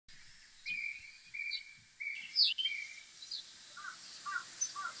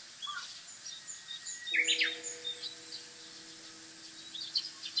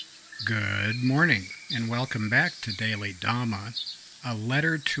Good morning, and welcome back to Daily Dhamma, a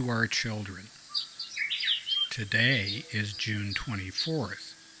letter to our children. Today is June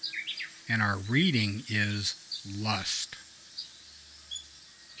 24th, and our reading is lust.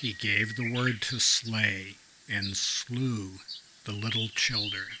 He gave the word to slay and slew the little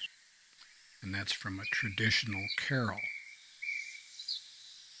children. And that's from a traditional carol.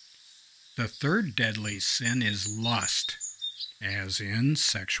 The third deadly sin is lust, as in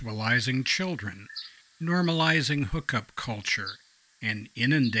sexualizing children, normalizing hookup culture, and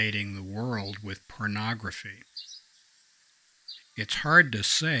inundating the world with pornography. It's hard to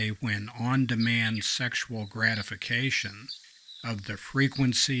say when on-demand sexual gratification of the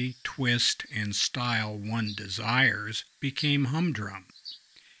frequency, twist, and style one desires became humdrum,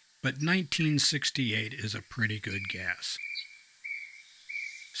 but 1968 is a pretty good guess.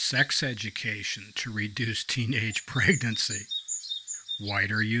 Sex education to reduce teenage pregnancy,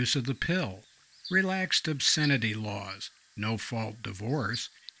 wider use of the pill, relaxed obscenity laws, no-fault divorce,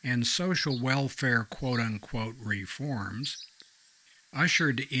 and social welfare quote-unquote reforms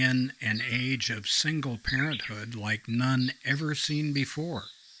ushered in an age of single parenthood like none ever seen before.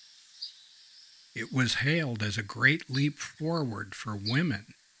 It was hailed as a great leap forward for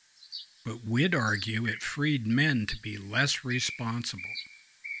women, but we'd argue it freed men to be less responsible.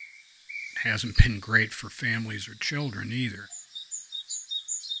 It hasn't been great for families or children either.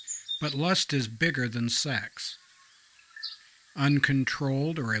 But lust is bigger than sex.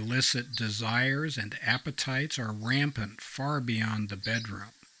 Uncontrolled or illicit desires and appetites are rampant far beyond the bedroom.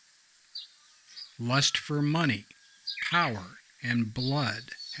 Lust for money, power, and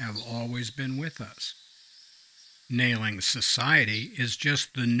blood have always been with us. Nailing society is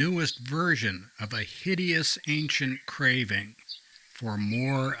just the newest version of a hideous ancient craving for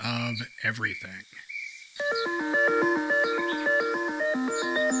more of everything.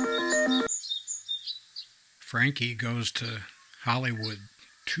 Frankie goes to Hollywood.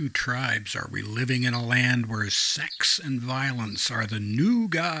 Two tribes. Are we living in a land where sex and violence are the new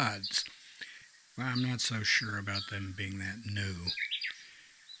gods? Well, I'm not so sure about them being that new.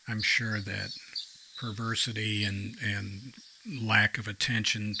 I'm sure that perversity and lack of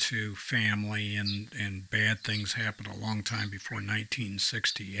attention to family and bad things happened a long time before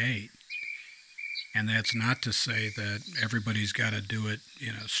 1968. And that's not to say that everybody's got to do it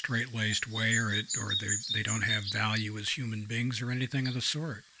in a straight-laced way or they don't have value as human beings or anything of the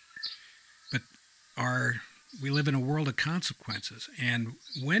sort. But we live in a world of consequences. And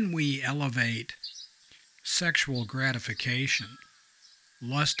when we elevate sexual gratification,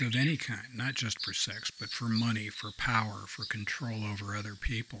 lust of any kind, not just for sex, but for money, for power, for control over other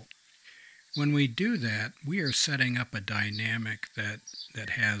people, when we do that, we are setting up a dynamic that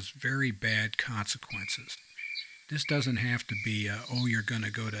has very bad consequences. This doesn't have to be you're going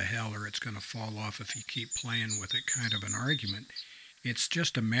to go to hell or it's going to fall off if you keep playing with it kind of an argument. It's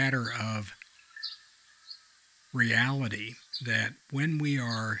just a matter of reality that when we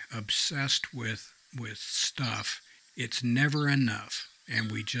are obsessed with stuff, it's never enough, and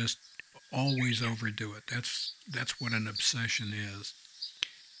we just always overdo it. That's what an obsession is.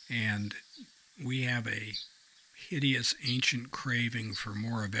 And we have a hideous ancient craving for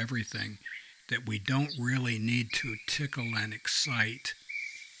more of everything that we don't really need to tickle and excite.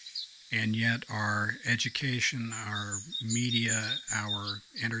 And yet our education, our media, our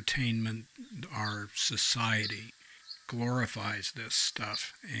entertainment, our society glorifies this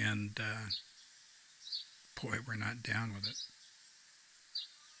stuff. And boy, we're not down with it.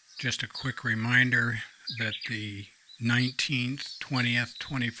 Just a quick reminder that the 19th, 20th,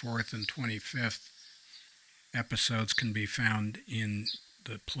 24th, and 25th episodes can be found in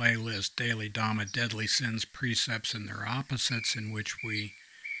the playlist Daily Dhamma, Deadly Sins, Precepts, and Their Opposites, in which we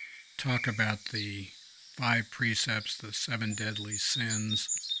talk about the 5 precepts, the 7 deadly sins.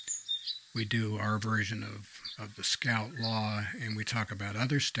 We do our version of the Scout Law, and we talk about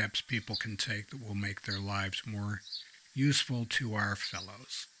other steps people can take that will make their lives more useful to our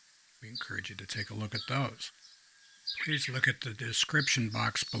fellows. We encourage you to take a look at those. Please look at the description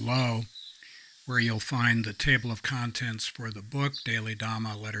box below, where you'll find the table of contents for the book, Daily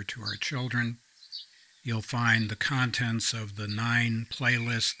Dhamma, Letter to Our Children. You'll find the contents of the 9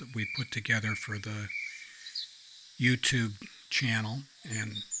 playlists that we put together for the YouTube channel,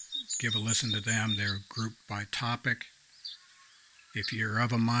 and give a listen to them. They're grouped by topic. If you're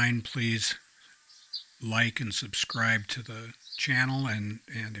of a mind, please like and subscribe to the channel, and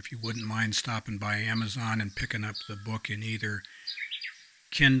if you wouldn't mind stopping by Amazon and picking up the book in either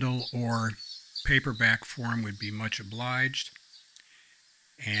Kindle or paperback form, would be much obliged.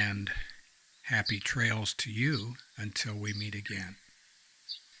 And happy trails to you until we meet again.